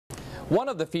One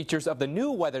of the features of the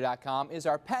new weather.com is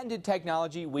our patented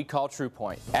technology we call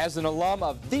TruPoint. As an alum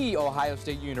of the Ohio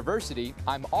State University,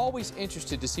 I'm always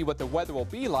interested to see what the weather will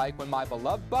be like when my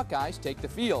beloved Buckeyes take the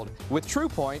field. With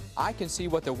TruPoint, I can see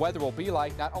what the weather will be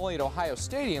like not only at Ohio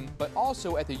Stadium, but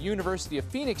also at the University of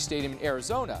Phoenix Stadium in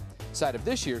Arizona, site of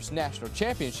this year's national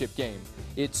championship game.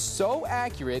 It's so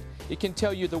accurate, it can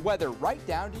tell you the weather right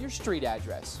down to your street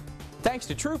address. Thanks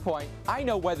to TruPoint, I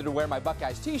know whether to wear my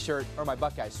Buckeyes t-shirt or my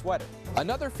Buckeyes sweater.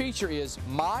 Another feature is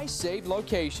My Saved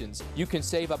Locations. You can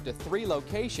save up to 3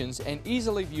 locations and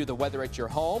easily view the weather at your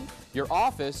home, your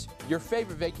office, your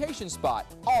favorite vacation spot,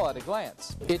 all at a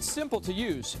glance. It's simple to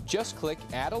use. Just click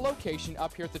Add a Location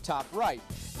up here at the top right.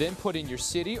 Then put in your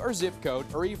city or zip code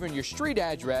or even your street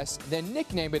address, then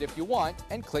nickname it if you want,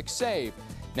 and click Save.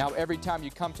 Now every time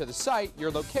you come to the site, your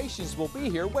locations will be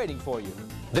here waiting for you.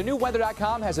 The new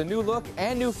weather.com has a new look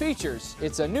and new features.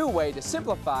 It's a new way to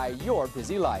simplify your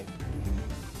busy life.